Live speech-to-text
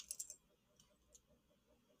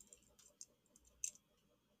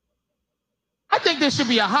think there should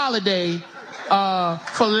be a holiday,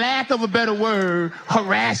 for lack of a better word,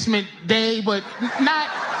 harassment day, but not,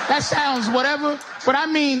 that sounds whatever. But I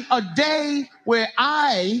mean a day where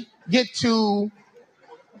I get to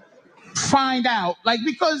find out, like,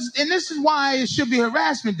 because, and this is why it should be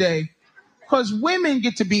harassment day, because women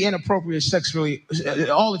get to be inappropriate sexually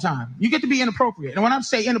all the time. You get to be inappropriate. And when I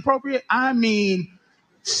say inappropriate, I mean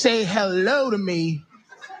say hello to me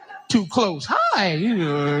too close. Hi.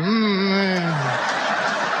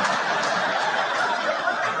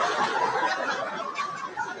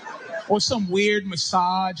 Or some weird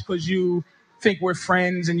massage because you think we're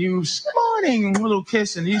friends and you, good morning, a little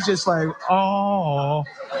kiss, and he's just like, oh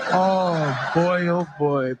boy.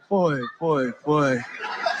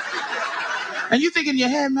 And you think in your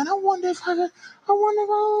head, man, I wonder if I don't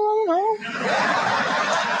know.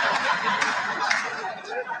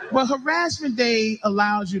 But harassment day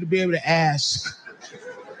allows you to be able to ask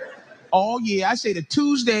all year. I say the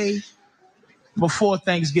Tuesday before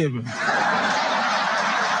Thanksgiving.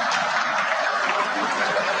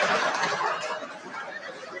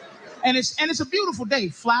 And it's a beautiful day.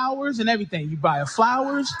 Flowers and everything. You buy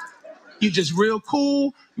flowers. You're just real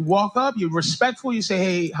cool. You walk up. You're respectful. You say,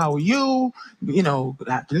 hey, how are you? You know, good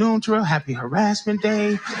afternoon, Terrell. Happy harassment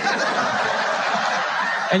day.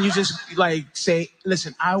 And you just like say,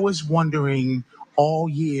 listen, I was wondering all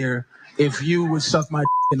year if you would suck my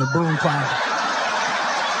in the broom closet.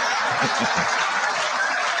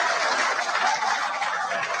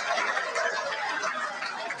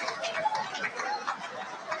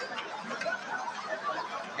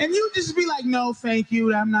 And you just be like, no, thank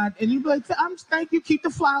you, I'm not. And you be like, thank you, keep the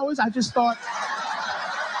flowers. I just thought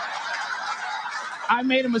I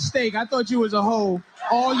made a mistake. I thought you was a hoe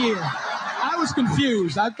all year. I was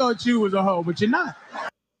confused. I thought you was a hoe, but you're not.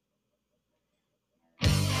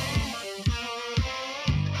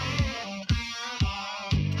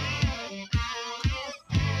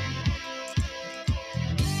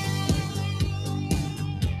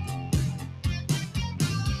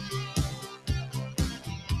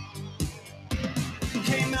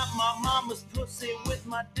 Came out my mama's pussy with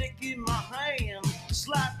my dick in my hand.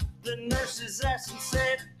 Slapped the nurse's ass and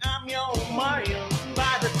said, I'm your man.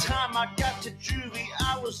 By the time I got to juvie,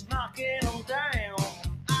 I was knocking them down.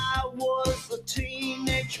 I was a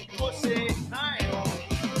teenage pussy hound.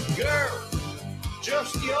 Girl,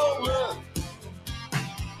 just your look.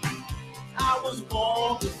 I was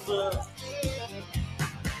born to fuck.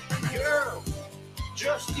 Girl,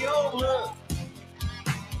 just your look.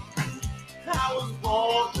 I was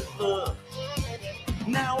born to fuck.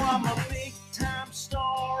 Now I'm a big time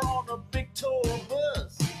star on a big tour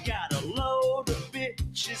bus. Got a load of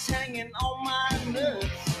bitches hanging on my nuts.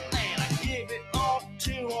 And I give it all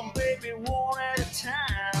to them, baby, one at a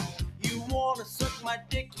time. You wanna suck my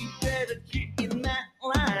dick, you better get in that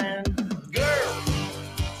line. Girl,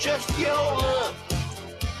 just your look.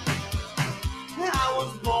 I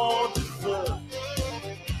was born to fuck.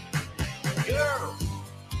 Girl,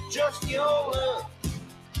 just your look.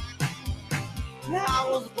 I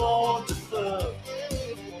was born to fuck.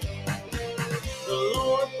 The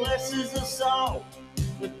Lord blesses us all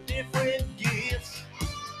with different gifts.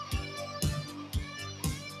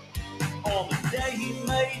 On the day He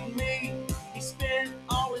made me, He spent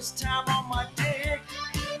all His time on my dick,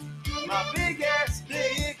 my big ass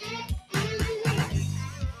dick.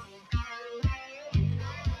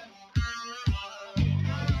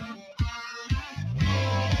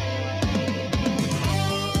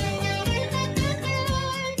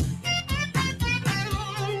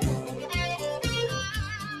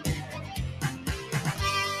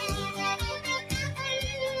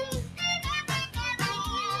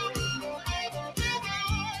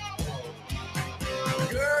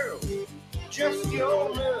 Just your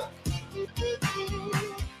look.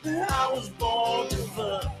 I was born to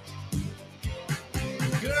fuck.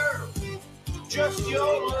 Girl, just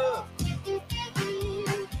your look.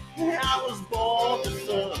 I was born to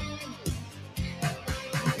fuck.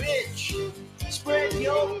 Bitch, spread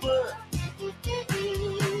your butt.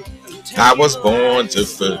 I was born to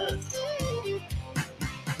fuck.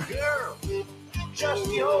 Girl,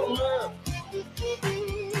 just your look.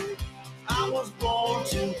 I was born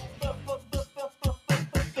to fuck.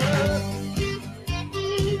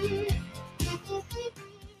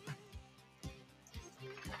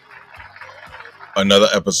 Another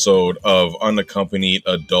episode of Unaccompanied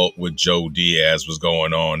Adult with Joe Diaz was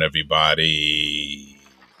going on, everybody.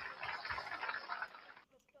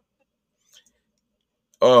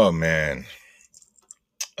 Oh man.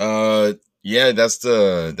 Yeah, that's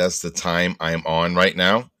the time I'm on right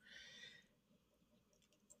now.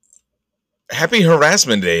 Happy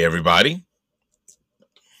Harassment Day, everybody.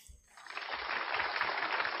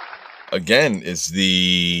 again, it's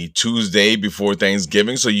the Tuesday before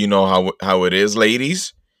Thanksgiving, so you know how it is,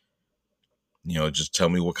 ladies. Just tell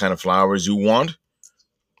me what kind of flowers you want,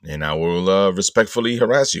 and I will respectfully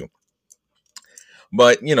harass you.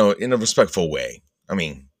 But, in a respectful way. I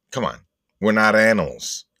mean, come on. We're not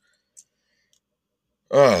animals.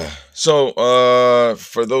 For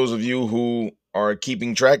those of you who are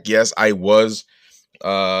keeping track, yes, I was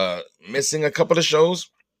missing a couple of shows.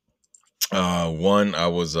 One, I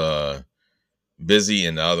was busy,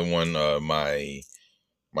 and the other one, my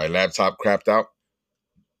laptop crapped out.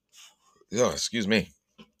 Oh, excuse me.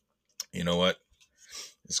 You know what?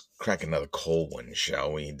 Let's crack another cold one,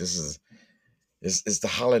 shall we? It's the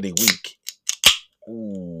holiday week.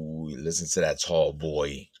 Ooh, listen to that tall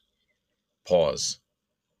boy. Pause.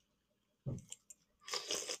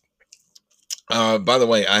 By the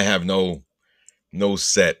way, I have no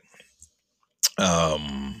set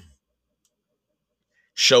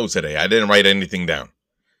show today. I didn't write anything down.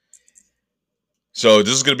 So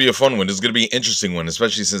this is going to be a fun one. This is going to be an interesting one,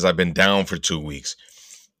 especially since I've been down for 2 weeks.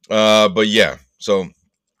 But yeah, so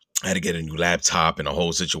I had to get a new laptop and a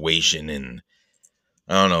whole situation, and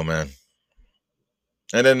I don't know, man.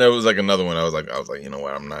 And then there was like another one. I was like, you know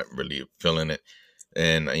what? I'm not really feeling it.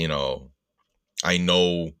 And, I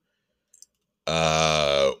know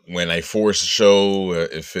when I force a show,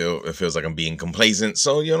 it feels like I'm being complacent.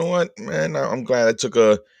 So you know what, man? I'm glad I took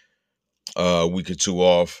a week or two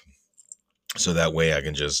off, so that way I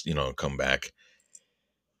can just come back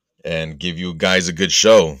and give you guys a good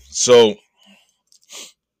show. So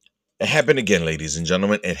it happened again, ladies and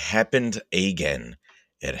gentlemen. It happened again.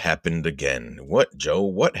 It happened again. What, Joe?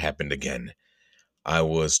 What happened again? I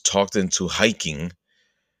was talked into hiking,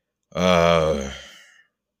 and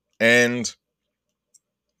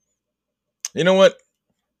you know what?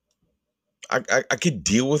 I could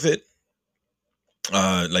deal with it,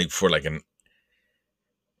 like for like an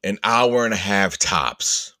hour and a half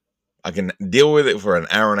tops. I can deal with it for an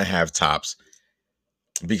hour and a half tops,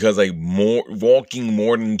 because like walking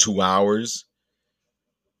more than 2 hours.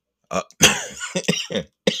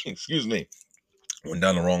 Excuse me, went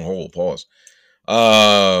down the wrong hole. Pause.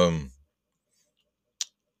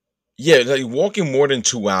 Yeah, like walking more than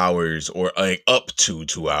 2 hours, or like up to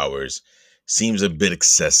 2 hours, seems a bit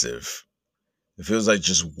excessive. It feels like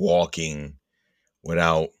just walking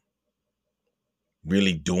without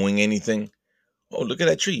really doing anything. Oh, look at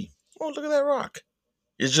that tree. Oh, look at that rock.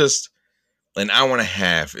 It's just an hour and a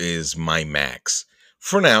half is my max.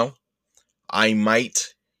 For now, I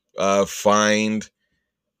might find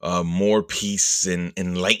more peace and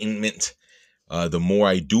enlightenment the more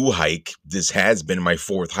I do hike. This has been my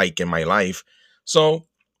 4th hike in my life. So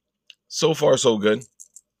far, so good.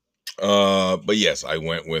 But yes, I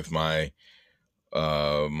went with my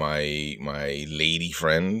my lady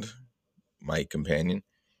friend, my companion,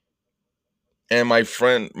 and my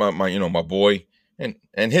friend, my my boy,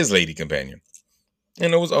 and his lady companion.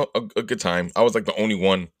 And it was a good time. I was like the only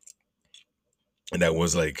one that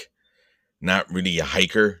was like not really a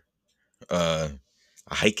hiker, a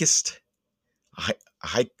hikist, a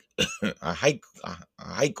hike, a hike, a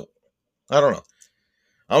hike. I don't know.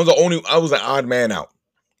 I was an odd man out,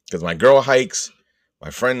 because my girl hikes. My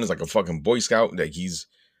friend is like a fucking Boy Scout. Like, he's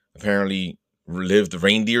apparently lived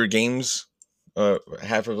reindeer games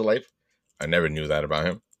half of his life. I never knew that about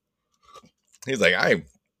him. He's like, I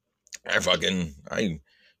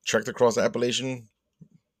trekked across the Appalachian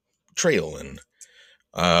Trail, and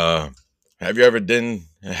have you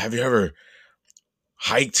ever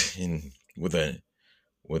hiked with a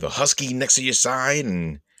husky next to your side?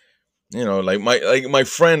 And like my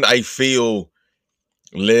friend, I feel,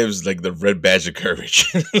 lives like the red badge of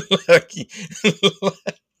courage. like,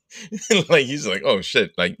 like he's like, oh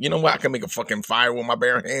shit, like, you know what, I can make a fucking fire with my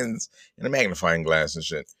bare hands and a magnifying glass and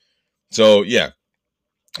shit. So yeah,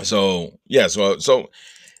 so it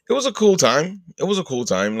was a cool time.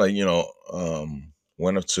 Like,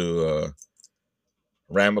 went up to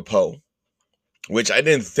Ramapo, which I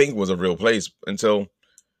didn't think was a real place until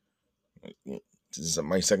this is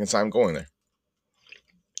my second time going there.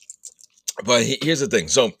 But here's the thing.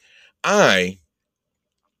 So I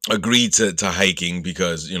agreed to hiking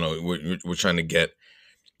because, we're trying to get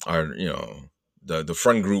our, the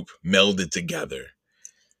friend group melded together.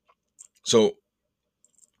 So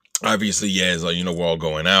obviously, yeah, it's like, we're all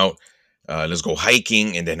going out. Let's go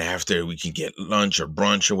hiking, and then after we can get lunch or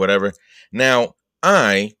brunch or whatever. Now,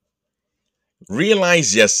 I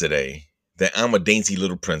realized yesterday that I'm a dainty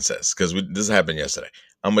little princess, because this happened yesterday.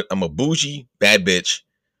 I'm a bougie bad bitch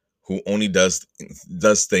who only does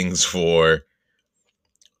things for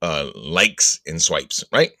likes and swipes,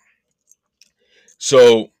 right?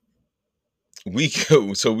 So we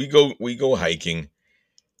go hiking,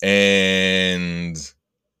 and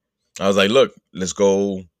I was like, look, let's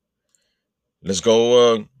go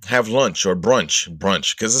have lunch or brunch,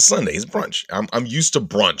 because it's Sunday, it's brunch. I'm used to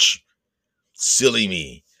brunch. Silly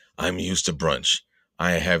me, I'm used to brunch.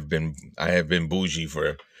 I have been bougie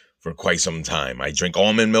for quite some time. I drink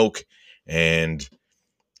almond milk, and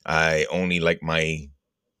I only like my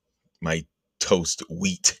toast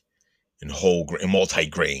wheat and and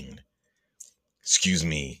multi-grain. Excuse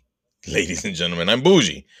me, ladies and gentlemen, I'm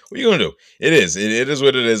bougie. What are you gonna do? It is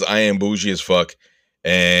what it is. I am bougie as fuck,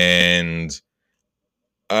 and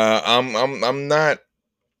I'm not.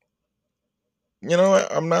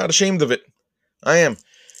 I'm not ashamed of it. I am.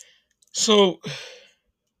 So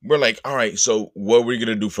we're like, all right. So what are we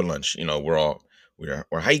gonna do for lunch? We're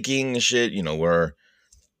hiking and shit.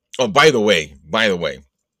 Oh, by the way,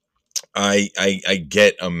 I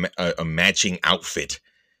get a matching outfit,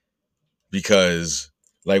 because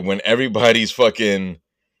like when everybody's fucking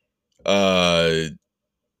uh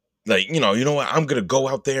like, what, I'm gonna go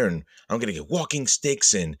out there and I'm gonna get walking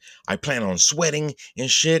sticks, and I plan on sweating and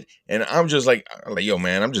shit, and I'm like, yo,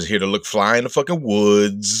 man, I'm just here to look fly in the fucking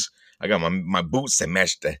woods. I got my boots that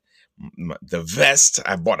match the vest.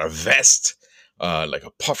 I bought a vest, like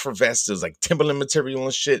a puffer vest. It was like Timberland material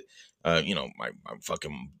and shit. My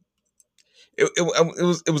fucking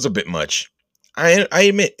it was a bit much. I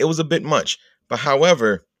admit it was a bit much, but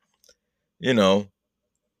however, you know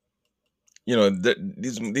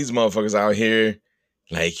these motherfuckers out here,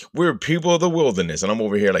 like, we're people of the wilderness, and I'm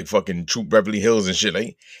over here like fucking Troop Beverly Hills and shit.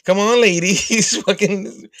 Like, come on, ladies,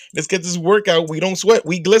 fucking, let's get this workout. We don't sweat,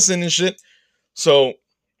 we glisten and shit. So,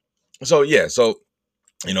 yeah, so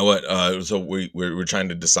you know what? So we're trying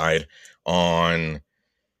to decide on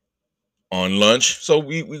lunch. So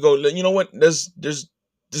we go. You know what? Let's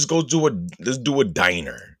go do a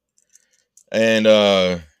diner, and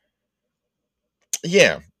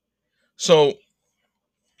yeah. So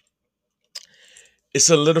it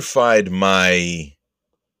solidified my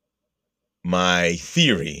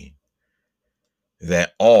theory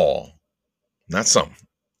that not some,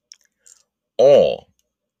 all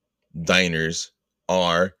diners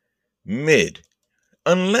are mid,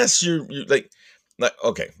 unless you're like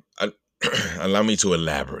okay. Allow me to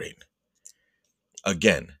elaborate.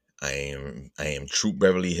 Again, I am Troop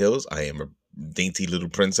Beverly Hills. I am a dainty little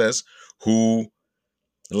princess who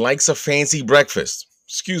likes a fancy breakfast.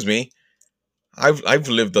 Excuse me. I've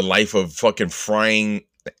lived the life of fucking frying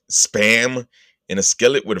spam in a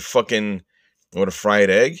skillet with a fried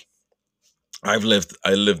egg. I lived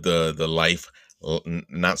the life,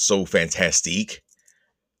 not so fantastic.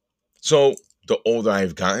 So the older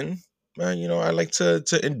I've gotten, I like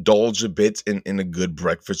to indulge a bit in a good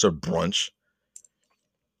breakfast or brunch.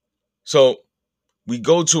 So we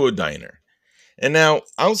go to a diner. And now,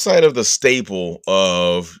 outside of the staple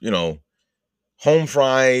of, home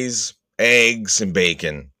fries, eggs, and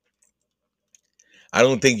bacon, I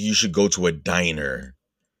don't think you should go to a diner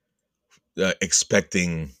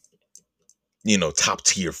expecting, top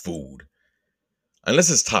tier food, unless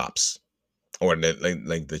it's Tops, or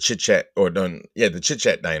like the Chit Chat, or the Chit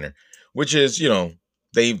Chat diner, which is,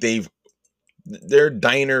 they're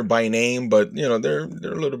diner by name, but they're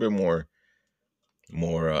a little bit more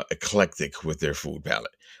eclectic with their food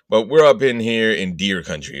palette. But we're up in here in deer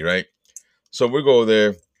country, right? So we go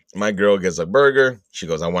there. My girl gets a burger. She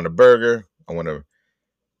goes, I want a burger. I want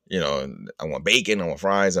bacon. I want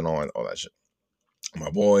fries, and all that shit. My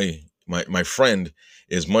boy, my friend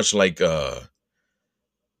is much like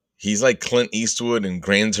he's like Clint Eastwood in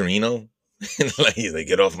Gran Torino. Like, he's like,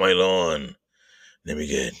 get off my lawn. Let me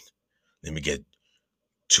get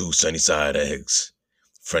two sunny side eggs,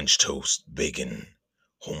 French toast, bacon,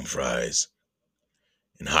 home fries,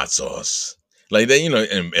 and hot sauce. Like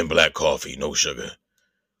that, and black coffee, no sugar.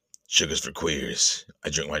 Sugar's for queers. I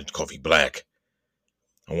drink my coffee black.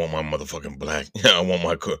 I want my motherfucking black.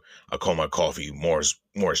 I call my coffee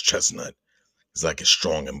Morris Chestnut. It's like it's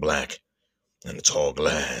strong and black and a tall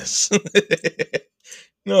glass.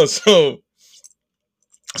 No, so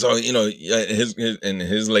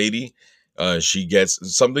his lady, she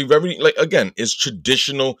gets something very, like, again, it's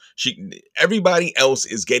traditional. Everybody else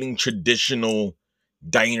is getting traditional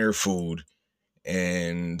diner food,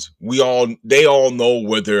 and they all know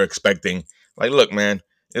what they're expecting. Like, look, man,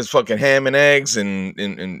 it's fucking ham and eggs and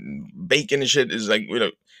bacon and shit. Is like,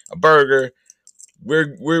 a burger.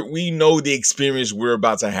 We know the experience we're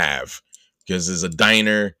about to have, because it's a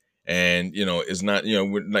diner, and it's not,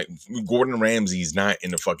 we're like, Gordon Ramsay's not in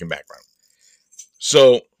the fucking background.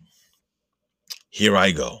 So here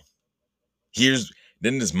I go.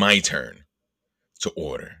 Then it's my turn to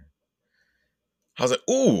order. I was like,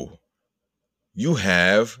 ooh, you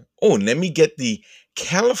have, let me get the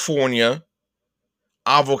California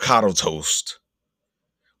avocado toast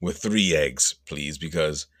with 3 eggs, please,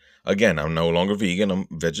 because again, I'm no longer vegan, I'm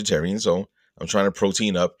vegetarian, so I'm trying to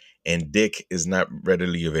protein up, and dick is not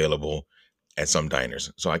readily available at some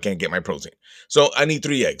diners, so I can't get my protein. So I need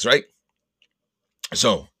 3 eggs, right?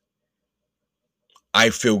 So I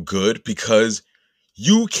feel good because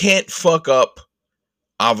you can't fuck up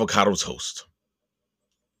avocado toast.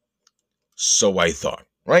 So I thought,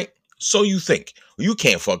 right? So you think you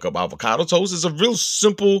can't fuck up avocado toast. It's a real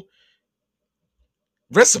simple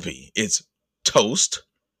recipe. It's toast,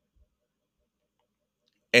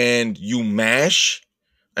 and you mash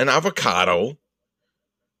an avocado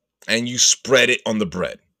and you spread it on the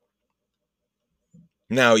bread.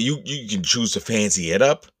 Now you can choose to fancy it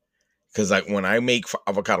up, because like when I make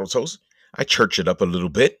avocado toast, I church it up a little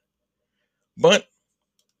bit. But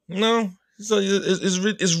no, so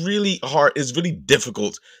it's really hard. It's really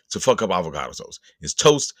difficult to fuck up avocado toast. It's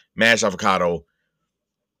toast, mashed avocado,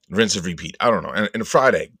 rinse and repeat. I don't know. And a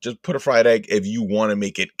fried egg. Just put a fried egg if you want to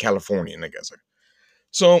make it Californian, I guess.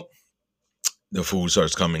 So the food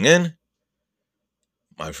starts coming in.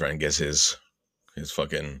 My friend gets his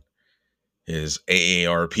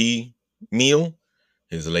AARP meal.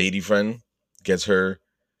 His lady friend gets her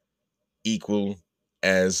equal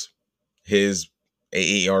as his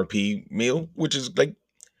AARP meal, which is like,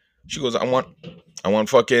 she goes, I want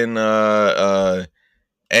fucking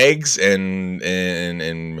eggs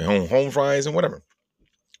and home fries and whatever.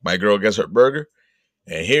 My girl gets her burger,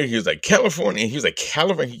 and here he was like California. He was like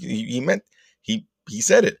California. He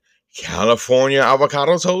said it, California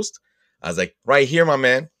avocado toast. I was like, right here, my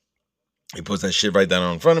man. He puts that shit right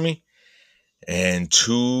down in front of me, and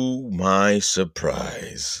to my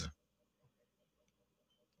surprise,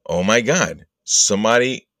 oh my God,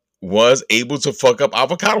 somebody was able to fuck up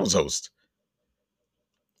avocado toast.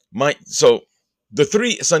 So the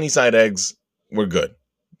 3 Sunnyside eggs were good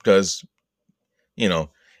because, you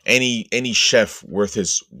know, any chef worth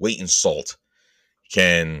his weight in salt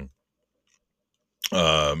can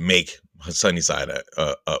make Sunnyside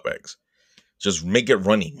up eggs. Just make it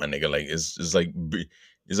runny, my nigga. Like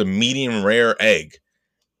it's a medium rare egg.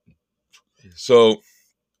 So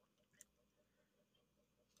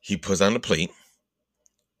he puts on the plate.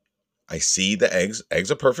 I see the eggs.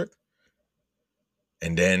 Eggs are perfect.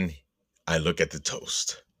 And then I look at the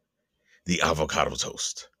toast, the avocado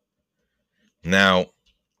toast. Now,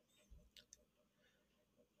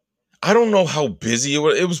 I don't know how busy it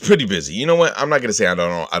was. It was pretty busy. You know what? I'm not gonna say I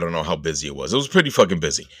don't know how busy it was. It was pretty fucking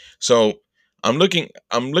busy. So I'm looking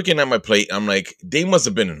at my plate. I'm like, they must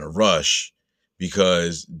have been in a rush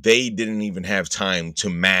because they didn't even have time to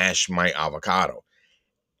mash my avocado.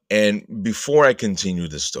 And before I continue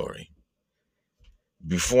with the story,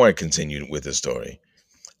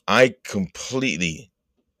 I completely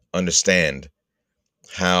understand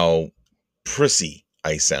how prissy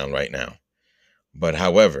I sound right now. But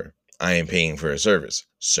however, I am paying for a service,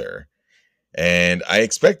 sir. And I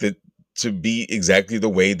expect it to be exactly the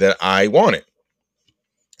way that I want it.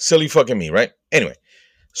 Silly fucking me, right? Anyway,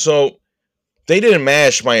 so they didn't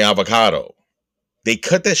mash my avocado. They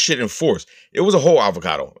cut that shit in fourths. It was a whole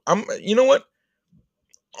avocado. You know what?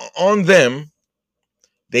 On them,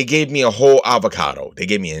 they gave me a whole avocado. They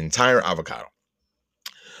gave me an entire avocado.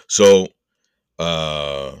 So,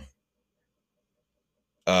 so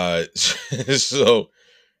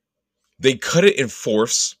they cut it in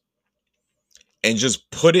fourths and just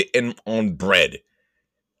put it on bread.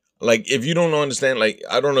 Like, if you don't understand, like,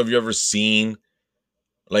 I don't know if you ever seen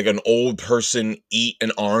like an old person eat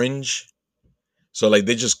an orange. So like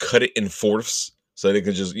they just cut it in fourths so they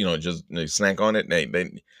could just, snack on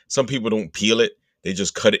it. Some people don't peel it. They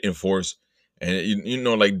just cut it in fourths.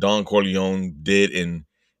 And like Don Corleone did in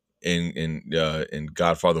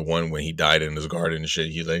Godfather 1 when he died in his garden and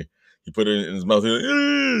shit. He put it in his mouth.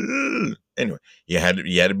 Anyway, you had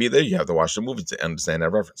to be there. You have to watch the movie to understand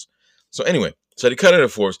that reference. So anyway, so they cut it in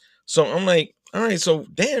fourths. So I'm like, all right, so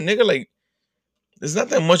damn, nigga, like, it's not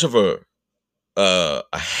that much of a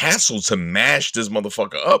hassle to mash this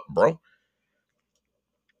motherfucker up, bro.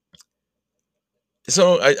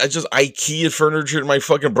 So I just IKEA furniture my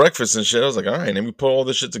fucking breakfast and shit. I was like, all right, let me put all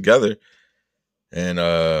this shit together. And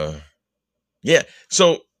yeah.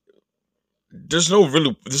 So there's no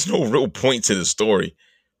real point to the story,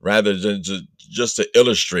 rather than just to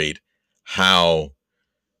illustrate how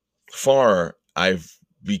far I've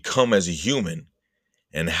become as a human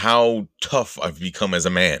and how tough I've become as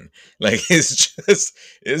a man. Like, it's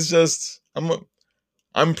just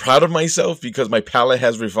I'm proud of myself because my palate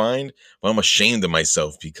has refined, but I'm ashamed of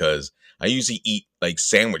myself because I usually eat like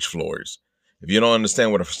sandwich floors. If you don't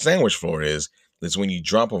understand what a sandwich floor is, it's when you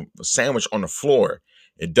drop a sandwich on the floor.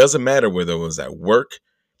 It doesn't matter whether it was at work,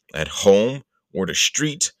 at home, or the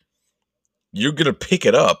street. You're gonna pick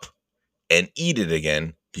it up and eat it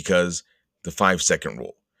again because the 5 second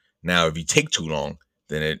rule. Now, if you take too long,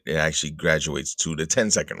 then it actually graduates to the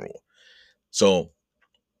 10 second rule. So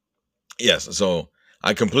yes, so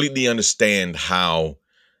I completely understand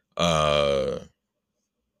uh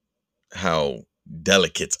how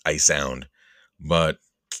delicate I sound, but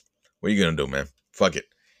what are you gonna do, man? Fuck it.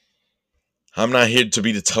 I'm not here to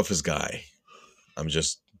be the toughest guy. I'm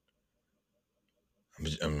just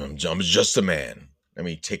I'm just a man. Let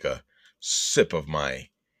me take a sip of my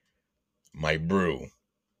brew.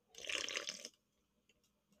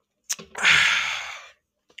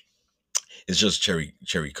 It's just cherry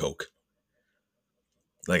Coke.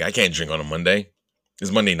 Like I can't drink on a Monday.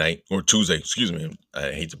 It's Monday night or Tuesday. Excuse me.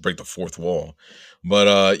 I hate to break the fourth wall,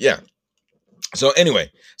 but yeah. So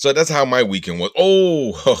anyway, so that's how my weekend was.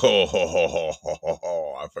 Oh,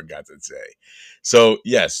 I forgot to say. So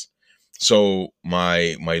yes, so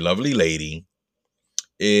my lovely lady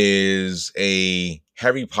is a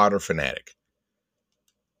Harry Potter fanatic.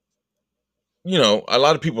 You know, a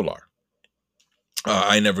lot of people are.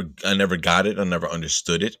 I never got it. I never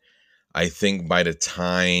understood it. I think by the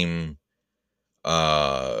time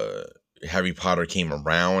uh Harry Potter came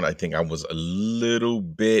around, I think I was a little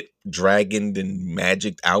bit dragoned and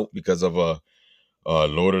magicked out because of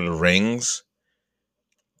Lord of the Rings.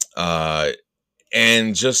 Uh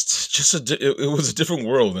and it was a different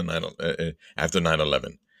world than after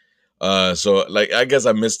 9/11. So like I guess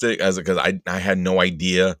I missed it as because I had no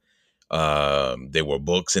idea there were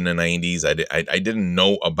books in the 90s. I didn't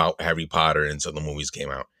know about Harry Potter until the movies came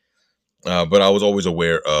out. But I was always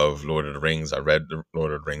aware of Lord of the Rings. I read the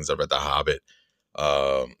Lord of the Rings. I read The Hobbit.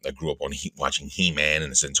 I grew up on watching He-Man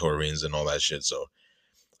and the Centaurians and all that shit. So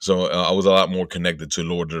I was a lot more connected to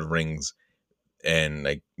Lord of the Rings and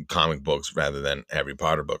like comic books rather than Harry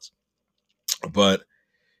Potter books. But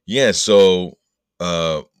yeah, so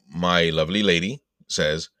my lovely lady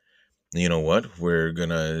says, you know what? We're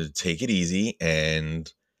gonna take it easy,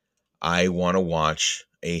 and I want to watch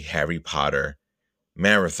a Harry Potter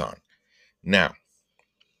marathon. Now,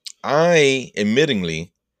 I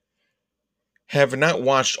admittingly have not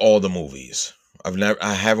watched all the movies.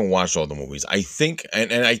 I haven't watched all the movies. I think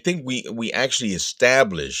and I think we actually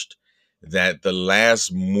established that the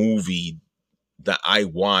last movie that I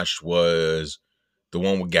watched was the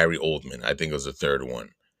one with Gary Oldman. I think it was the third one.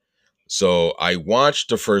 So I watched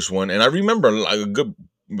the first one, and I remember like a good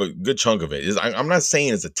chunk of it. I'm not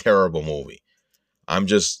saying it's a terrible movie. I'm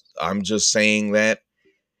just saying that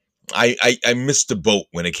I missed the boat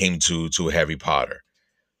when it came to Harry Potter.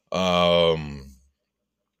 Um.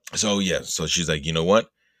 So yeah. So she's like, you know what?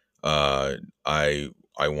 Uh. I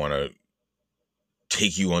want to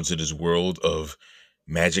take you onto this world of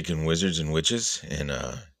magic and wizards and witches, and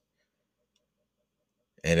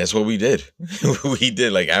that's what we did. We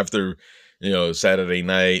did like after Saturday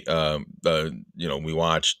night. We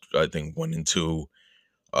watched I think 1 and 2,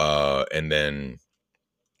 and then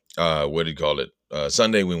what do you call it?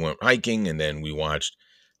 Sunday we went hiking, and then we watched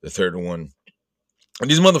the third one. And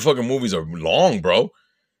these motherfucking movies are long, bro.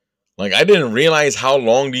 Like I didn't realize how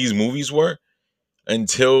long these movies were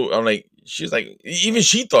until I'm like, she's like, even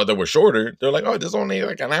she thought they were shorter. They're like, oh, this is only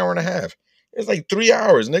like an hour and a half. It's like 3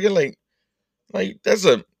 hours, nigga. Like that's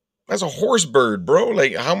a horse bird, bro.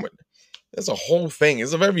 Like how much? That's a whole thing.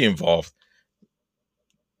 It's a very involved.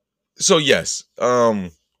 So yes,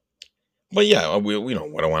 but yeah,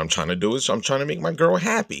 what I'm trying to do is I'm trying to make my girl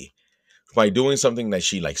happy by doing something that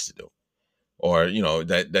she likes to do, or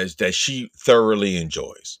that she thoroughly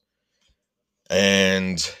enjoys.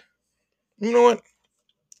 And you know what?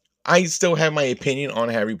 I still have my opinion on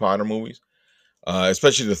Harry Potter movies,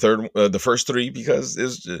 especially the first three, because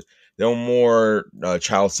they're more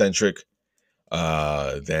child centric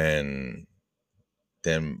than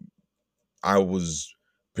I was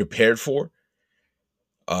prepared for.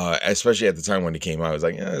 Especially at the time when it came out, I was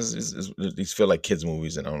like, yeah, these feel like kids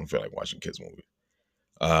movies, and I don't feel like watching kids movies.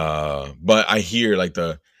 But I hear like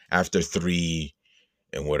the after 3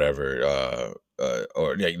 and whatever,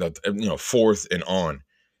 or yeah, fourth and on,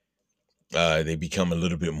 they become a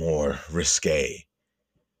little bit more risque.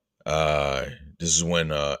 This is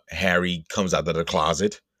when Harry comes out of the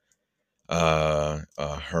closet.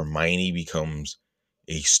 Hermione becomes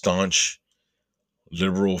a staunch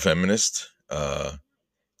liberal feminist.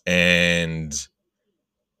 And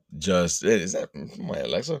just is that my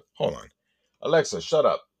Alexa? Hold on, Alexa, shut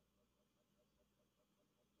up.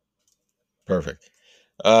 Perfect.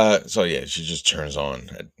 So yeah, she just turns on.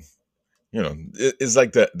 It's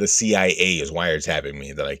like the CIA is wiretapping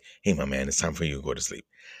me. They're like, "Hey, my man, it's time for you to go to sleep."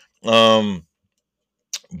 Um,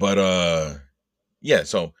 but yeah.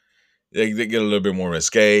 So they get a little bit more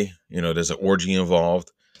risque. There's an orgy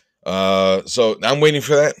involved. So I'm waiting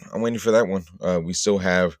for that. I'm waiting for that one. We still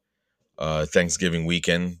have Thanksgiving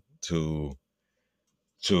weekend to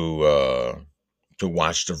uh to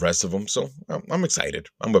watch the rest of them. So I'm excited.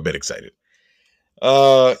 I'm a bit excited.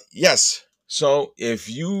 Yes. So if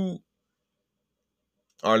you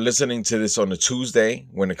are listening to this on a Tuesday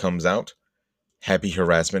when it comes out, happy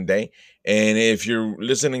Harassment Day. And if you're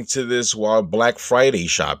listening to this while Black Friday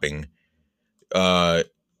shopping, uh,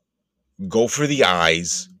 go for the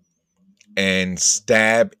eyes and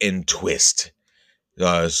stab and twist.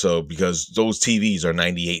 So because those TVs are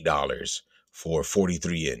 $98 for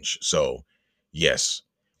 43-inch. So yes,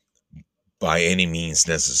 by any means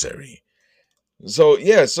necessary. So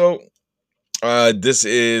yeah, so this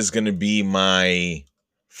is gonna be my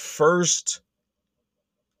first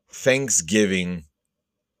Thanksgiving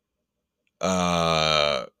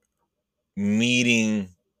uh meeting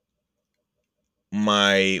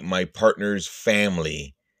my partner's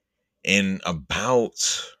family in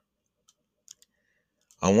about,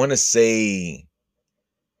 I want to say,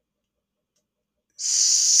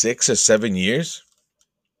 6 or 7 years.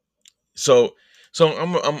 So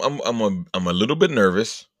I'm a little bit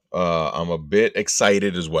nervous. I'm a bit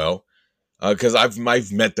excited as well. Because I've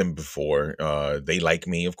met them before. They like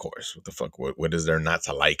me, of course. What the fuck? What is there not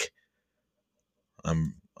to like?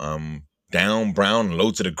 I'm down, brown,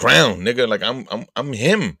 low to the ground, nigga. Like I'm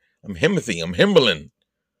him. I'm Himothy. I'm Himberlin.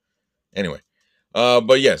 Anyway,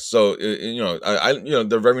 but yes. So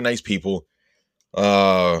they're very nice people.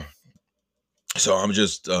 Uh, so I'm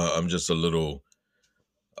just a little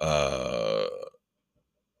uh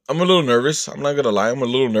I'm a little nervous. I'm not gonna lie. I'm a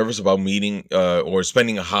little nervous about meeting or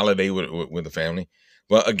spending a holiday with the family.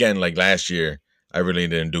 But again, like last year, I really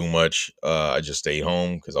didn't do much. I just stayed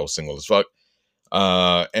home because I was single as fuck.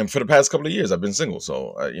 And for the past couple of years, I've been single,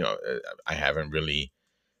 so I haven't really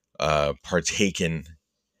partaken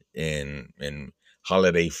in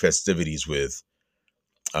holiday festivities with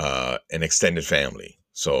an extended family.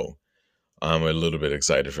 So I'm a little bit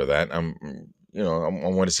excited for that. I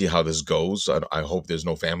want to see how this goes. I hope there's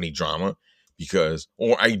no family drama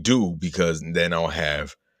or I do, because then I'll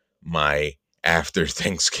have my after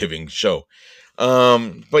Thanksgiving show.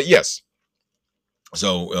 But yes,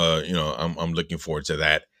 so I'm looking forward to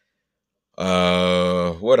that.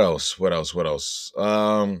 What else? What else? What else?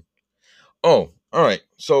 Oh, all right.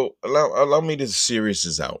 So allow me to serious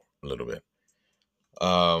this out a little bit.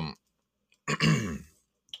 Um,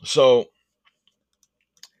 so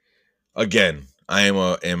again, I'm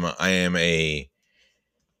a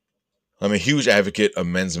huge advocate of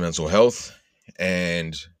men's mental health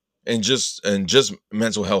and just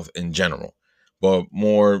mental health in general, but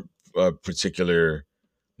more particular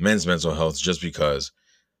men's mental health, just because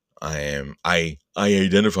I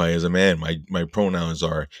identify as a man. My pronouns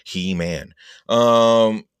are he man.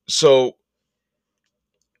 So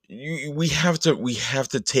we have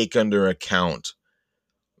to take under account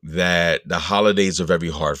that the holidays are very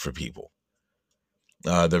hard for people.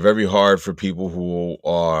 They're very hard for people who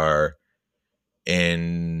are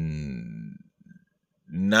in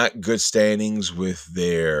not good standings with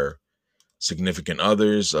their significant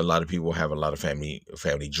others. A lot of people have a lot of family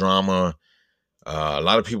drama. A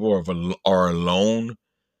lot of people are alone.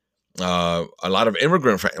 A lot of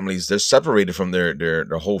immigrant families, they're separated from their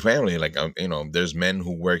whole family. Like there's men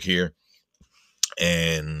who work here,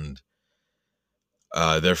 and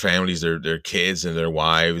their families, their kids and their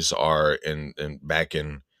wives are in back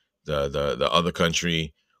in the other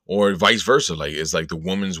country, or vice versa. Like it's like the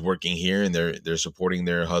woman's working here and they're supporting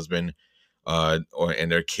their husband,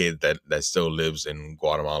 and their kid that still lives in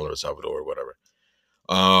Guatemala or Salvador or whatever.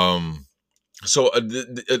 So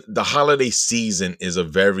the holiday season is a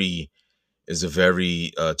very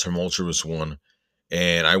tumultuous one,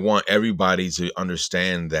 and I want everybody to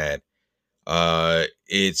understand that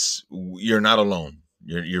it's you're not alone.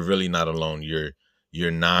 You're really not alone.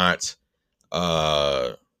 You're not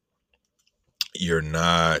uh you're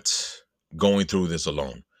not going through this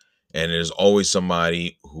alone, and there's always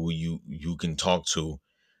somebody who you can talk to,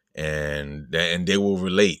 and they will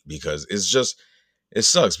relate, because it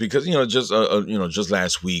sucks, because just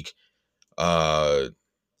last week uh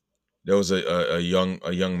there was a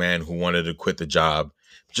young man who wanted to quit the job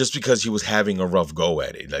just because he was having a rough go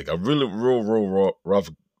at it, like a really real rough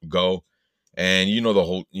go. And the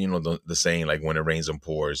whole, the saying, like, when it rains and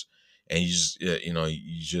pours, and you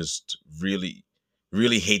just really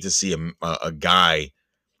really hate to see a guy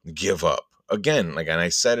give up. Again, like, and I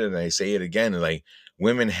said it and I say it again, like,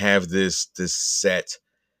 women have this set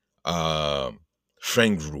um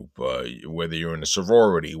friend group, whether you're in a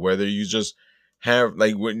sorority, whether you just have,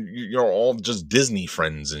 like, when you're all just Disney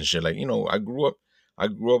friends and shit. Like, I grew up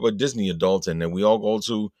a Disney adult, and then we all go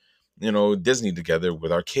to, Disney together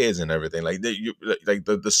with our kids and everything. Like, like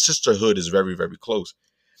the sisterhood is very, very close.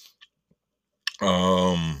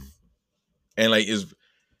 um and like is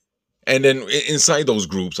and then inside those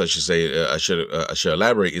groups, I should say, I should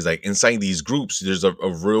elaborate, is like, inside these groups there's a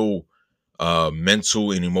real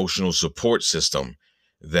mental and emotional support system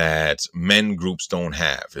that men groups don't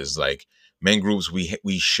have. Is like, men groups,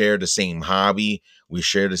 we share the same hobby, we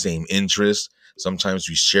share the same interest, sometimes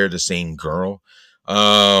we share the same girl.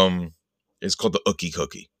 um it's called the Ookie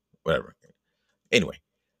Cookie, whatever. Anyway,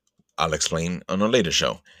 I'll explain on a later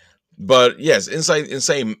show. But yes,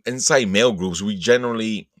 inside male groups, we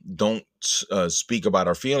generally don't speak about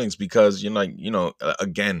our feelings, because,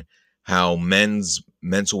 again, how men's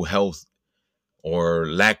mental health, or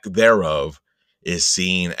lack thereof, is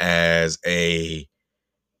seen as a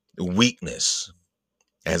weakness,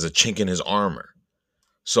 as a chink in his armor.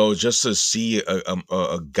 So just to see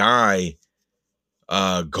a guy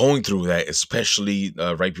going through that, especially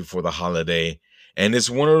right before the holiday, and it's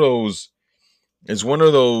one of those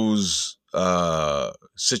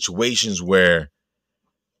situations where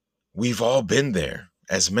we've all been there.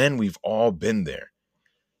 As men, we've all been there.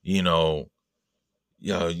 You know,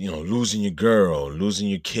 losing your girl, losing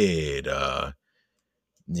your kid,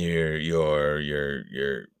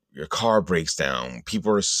 your car breaks down,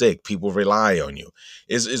 people are sick, people rely on you.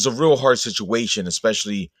 It's a real hard situation,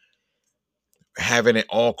 especially having it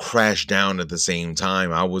all crash down at the same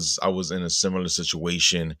time. I was in a similar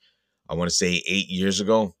situation, I want to say 8 years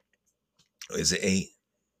ago. Is it eight?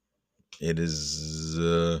 It is,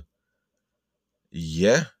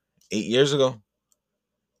 yeah, 8 years ago.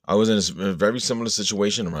 I was in a very similar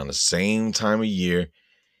situation around the same time of year,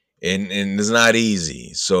 and it's not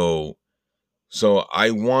easy. So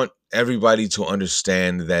I want everybody to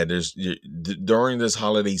understand that during this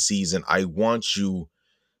holiday season, I want you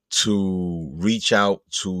to reach out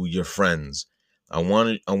to your friends. I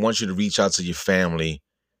want you to reach out to your family,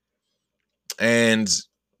 and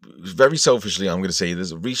very selfishly, I'm going to say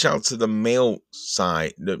this: reach out to the male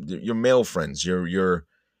side, your male friends, your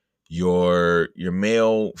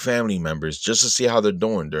male family members, just to see how they're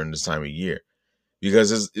doing during this time of year,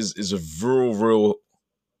 because it's a real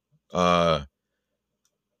uh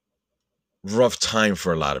rough time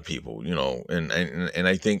for a lot of people, and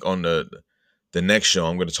I think on the next show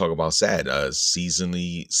I'm going to talk about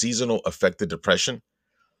seasonal affected depression,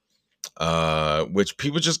 which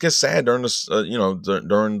people just get sad during this,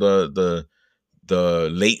 during the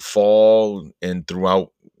late fall and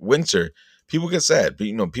throughout winter. People get sad,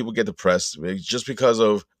 but people get depressed, just because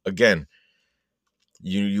of, again,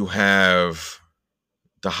 you have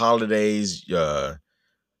the holidays.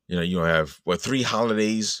 You have, what, 3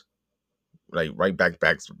 holidays, like, right back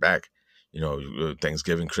to back.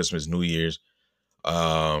 Thanksgiving, Christmas, New Year's.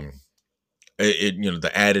 Um,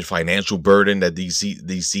 the added financial burden that these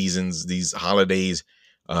seasons, these holidays,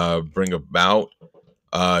 bring about.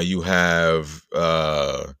 You have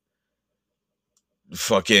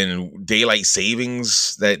fucking daylight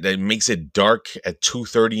savings that makes it dark at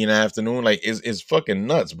 2:30 in the afternoon. Like, it's fucking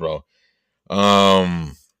nuts, bro.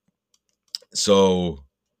 Um, so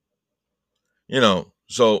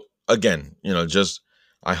so again, just,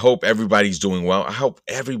 I hope everybody's doing well. I hope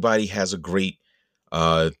everybody has a great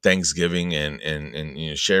Thanksgiving,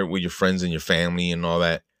 and share it with your friends and your family and all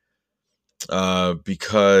that.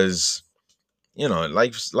 Because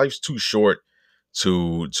life's too short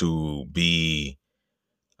to be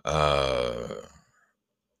uh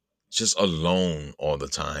just alone all the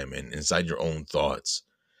time and inside your own thoughts.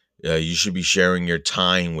 You should be sharing your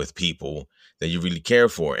time with people that you really care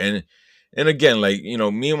for. And again, like,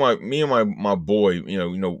 me and my boy,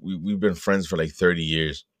 we've been friends for like 30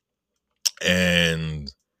 years.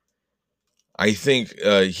 And I think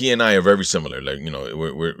he and I are very similar. Like,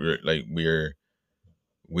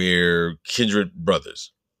 we're kindred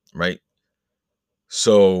brothers, right?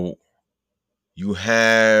 So you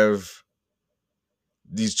have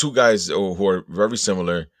these two guys who are very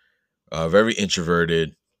similar, very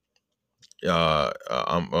introverted.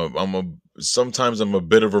 Sometimes I'm a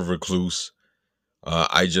bit of a recluse.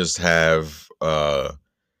 I just have a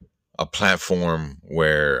platform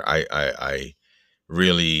where I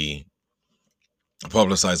really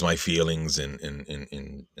publicize my feelings,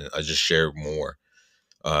 and I just share more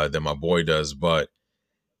than my boy does. But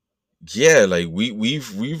yeah, like, we've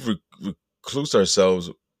reclused ourselves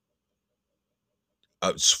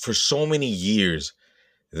for so many years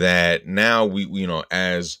that now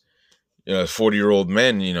as 40-year-old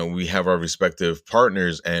men, we have our respective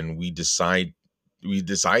partners, and we decided,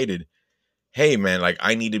 hey man, like,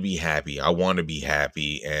 I need to be happy. I want to be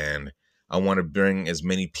happy, and I want to bring as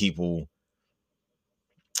many people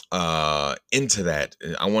into that.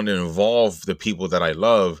 I want to involve the people that I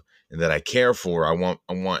love and that I care for. I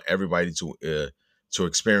want everybody to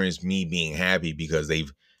experience me being happy, because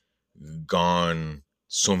they've gone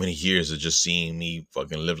so many years of just seeing me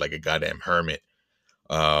fucking live like a goddamn hermit,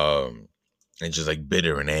 um and just like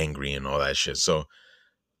bitter and angry and all that shit. So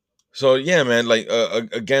yeah, man, like,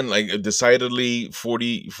 again, like, decidedly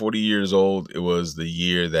 40 years old, it was the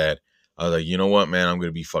year that I was like, you know what, man, I'm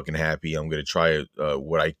gonna be fucking happy. I'm gonna try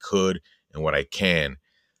what I could and what I can,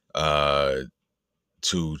 uh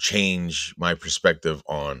to change my perspective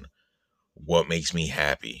on what makes me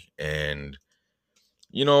happy. And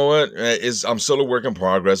you know what, is I'm still a work in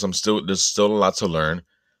progress. There's still a lot to learn.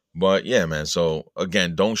 But yeah, man, so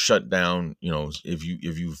again, don't shut down. If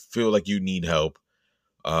you feel like you need help,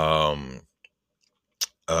 um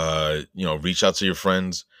reach out to your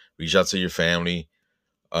friends, reach out to your family,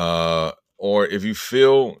 or if you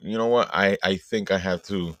feel, you know what, I think I have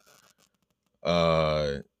to,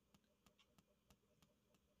 uh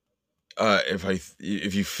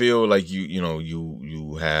if you feel like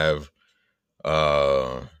you have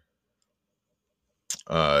uh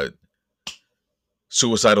uh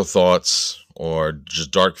suicidal thoughts or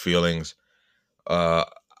just dark feelings, uh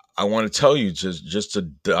I want to tell you, just to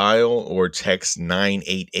dial or text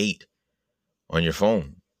 988 on your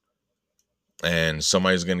phone, and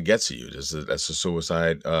somebody's gonna get to you. That's a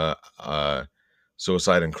suicide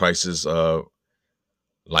and crisis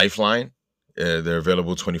lifeline. They're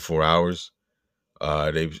available 24 hours.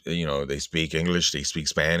 They speak English, they speak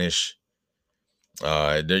Spanish.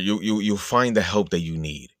 You find the help that you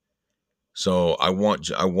need. So I want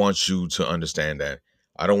you to understand that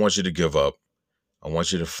I don't want you to give up. I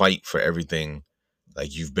want you to fight for everything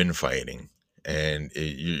like you've been fighting, and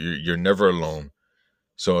you're never alone.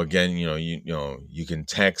 So again, you can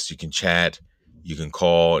text, you can chat, you can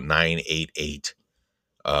call 988.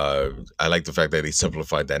 I like the fact that they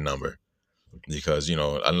simplified that number, because a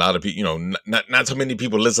lot of people, not so many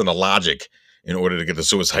people listen to logic in order to get the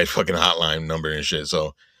suicide fucking hotline number and shit.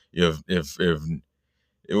 So if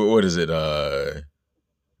what is it,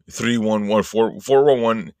 311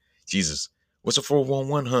 411, Jesus, what's a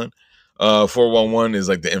 411, hun? 411 is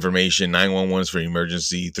like the information, 911 is for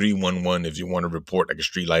emergency, 311 if you want to report like a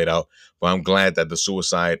street light out. But I'm glad that the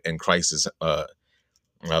suicide and crisis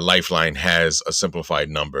lifeline has a simplified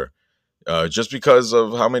number, just because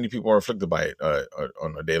of how many people are afflicted by it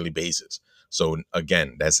on a daily basis. So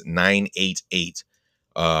again, that's 988.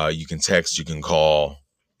 You can text, you can call,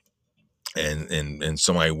 and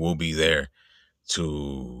somebody will be there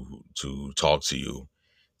to talk to you,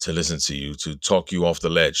 to listen to you, to talk you off the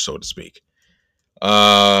ledge, so to speak.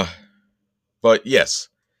 Uh, but yes,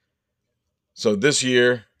 so this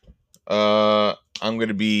year, I'm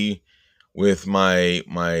gonna be with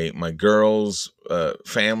my girls'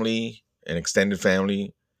 family and extended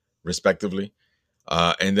family, respectively.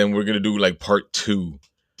 And then we're gonna do like part two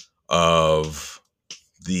of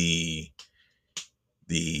the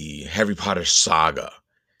the Harry Potter saga.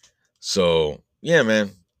 So yeah,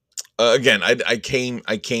 man. Again, I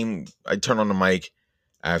turned on the mic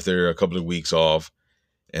after a couple of weeks off,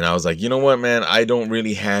 and I was like, you know what, man, I don't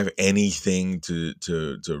really have anything to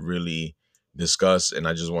really discuss, and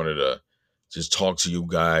I just wanted to just talk to you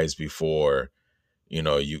guys before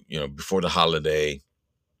before the holiday,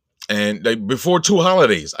 and like before two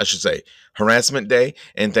holidays, I should say, Harassment Day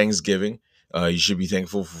and Thanksgiving. You should be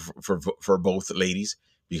thankful for both ladies,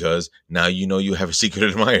 because now you have a secret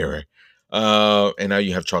admirer, and now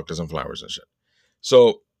you have chocolates and flowers and shit.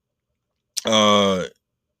 So, uh,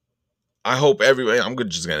 I hope everybody.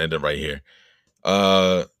 Just gonna end it right here.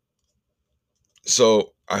 Uh,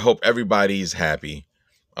 so I hope everybody's happy.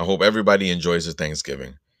 I hope everybody enjoys their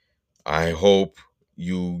Thanksgiving. I hope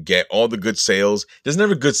you get all the good sales. There's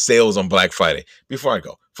never good sales on Black Friday. Before I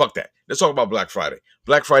go, fuck that. Let's talk about Black Friday.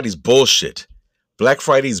 Black Friday's bullshit. Black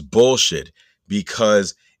Friday's bullshit,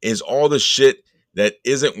 because it's all the shit that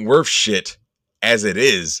isn't worth shit as it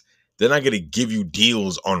is. They're not going to give you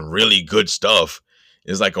deals on really good stuff.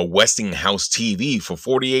 It's like a Westinghouse TV for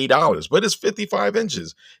 $48, but it's 55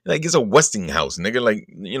 inches. Like, it's a Westinghouse, nigga. Like,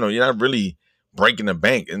 you're not really breaking the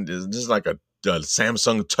bank. And this is like a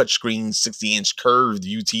Samsung touchscreen 60-inch curved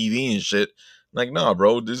UTV and shit. Like, nah,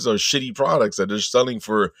 bro, these are shitty products that they're selling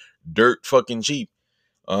for dirt fucking cheap.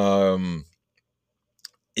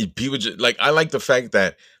 People just like, I like the fact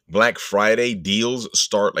that Black Friday deals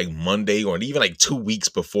start like Monday or even like 2 weeks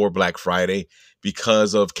before Black Friday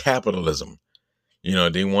because of capitalism.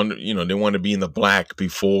 They want to be in the black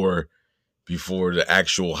before the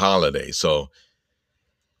actual holiday. So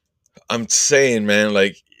I'm saying, man,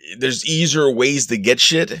 like there's easier ways to get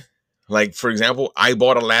shit. Like, for example, I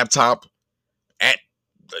bought a laptop at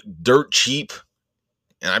dirt cheap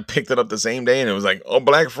and I picked it up the same day and it was like a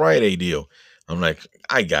Black Friday deal. I'm like,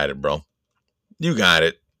 I got it, bro. You got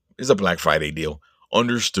it. It's a Black Friday deal.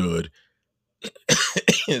 Understood.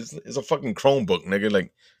 it's a fucking Chromebook, nigga.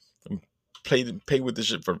 Like, pay with this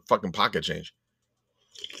shit for fucking pocket change.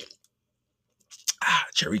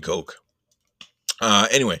 Cherry Coke.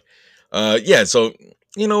 Anyway, yeah. So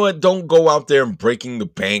you know what? Don't go out there and breaking the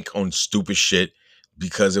bank on stupid shit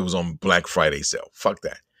because it was on Black Friday sale. Fuck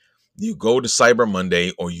that. You go to Cyber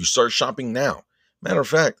Monday or you start shopping now. Matter of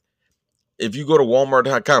fact, if you go to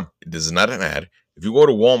Walmart.com, this is not an ad. If you go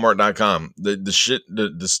to Walmart.com,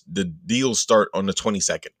 the deals start on the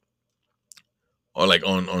 22nd. Or like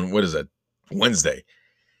on what is that? Wednesday.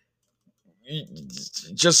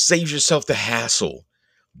 Just save yourself the hassle.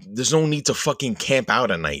 There's no need to fucking camp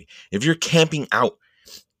out at night. If you're camping out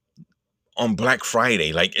on Black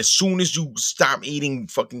Friday, like as soon as you stop eating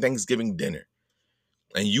fucking Thanksgiving dinner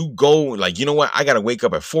and you go, like, you know what? I got to wake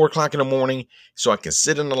up at 4 o'clock in the morning so I can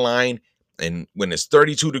sit in the line. And when it's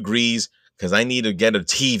 32 degrees, because I need to get a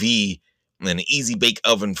TV and an easy bake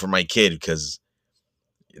oven for my kid, because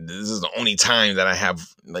this is the only time that I have.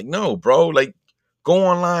 Like, no, bro, like go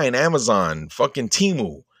online, Amazon, fucking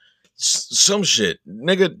Temu, some shit.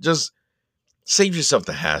 Nigga, just save yourself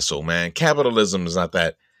the hassle, man. Capitalism is not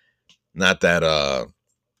that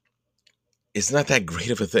it's not that great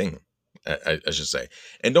of a thing, I should say.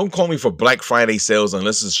 And don't call me for Black Friday sales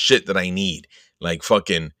unless it's shit that I need, like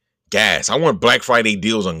fucking gas. I want Black Friday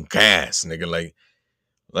deals on gas, nigga.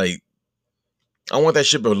 Like I want that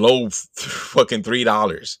shit below fucking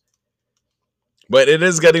 $3. But it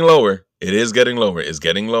is getting lower. It is getting lower. It's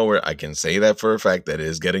getting lower. I can say that for a fact that it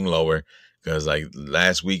is getting lower, because like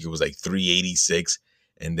last week it was like 386,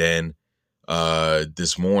 and then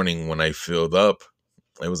this morning when I filled up,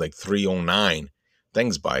 it was like 309.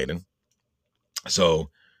 Thanks, Biden. So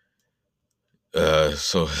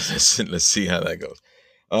let's see how that goes.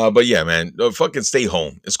 But yeah, man, fucking stay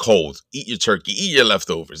home. It's cold. Eat your turkey. Eat your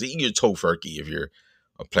leftovers. Eat your tofurkey if you're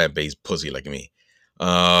a plant-based pussy like me.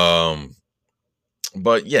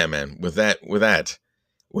 But yeah, man, with that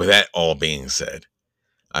all being said,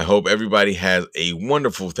 I hope everybody has a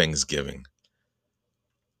wonderful Thanksgiving.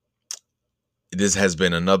 This has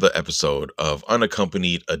been another episode of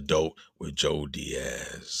Unaccompanied Adult with Joe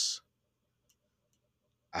Diaz.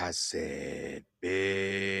 I said,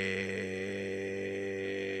 bitch.